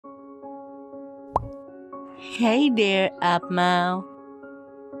Hey there, Upmo.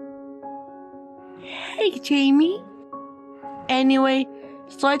 Hey, Jamie. Anyway,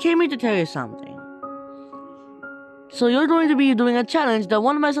 so I came here to tell you something. So you're going to be doing a challenge that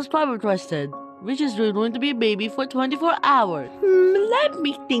one of my subscribers requested, which is you're going to be a baby for 24 hours. Let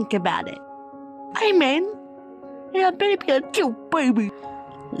me think about it. Amen. Yeah, I better be a cute baby.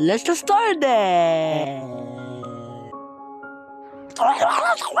 Let's get started then.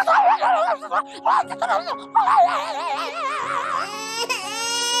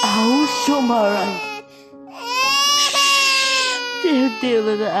 Oh, Shumara. Dear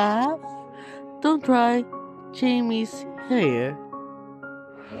little app. Don't cry. Jamie's here.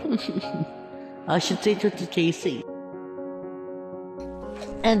 I should say to JC.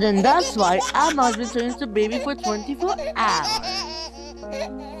 And then that's why I'm not returning to baby for 24 hours.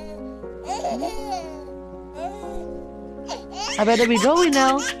 I better be going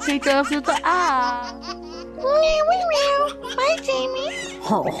now. Take care of your app. Bye, Jamie.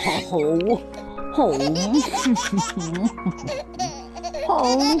 Ho, ho, ho. Home.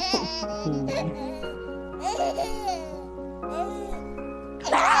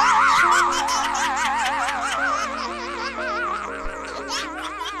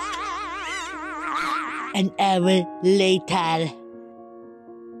 An hour later.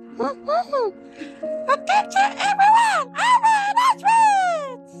 Attention, everyone! I'm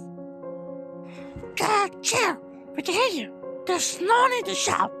announcements! Chill. We can hear you. There's no need to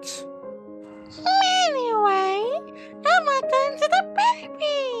shout. Anyway, I'm returning to the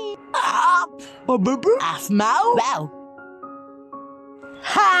baby. Up! Afmo? Wow.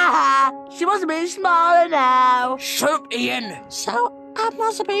 Ha ha! She must be smaller now. Shut Ian. So, I'm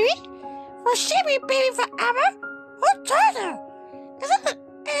not a baby? Will she be baby forever? Who told her? Isn't an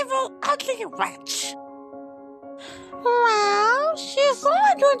evil, ugly witch? Well, she's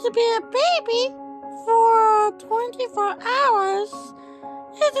only going to be a baby for 24 hours.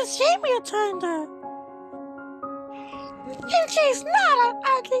 It's a shame you turned her. And she's not an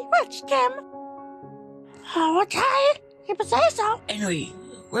ugly witch, Tim. Oh, okay. If you say so. Anyway,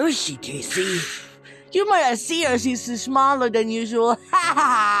 where is she, JC? You might have seen her. She's smaller than usual. Ha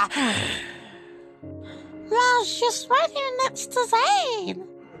ha! Well, she's right here next to Zane.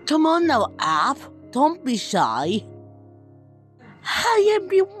 Come on now, App. Don't be shy. Hi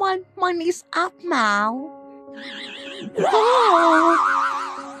everyone, my name's Upmo. Oh.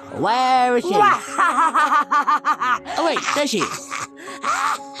 Where is she? Oh wait, there she is.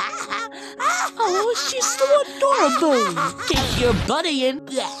 Oh, she's so adorable. Kick your buddy in.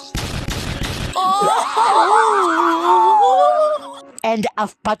 Oh. End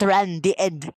of part one, the end.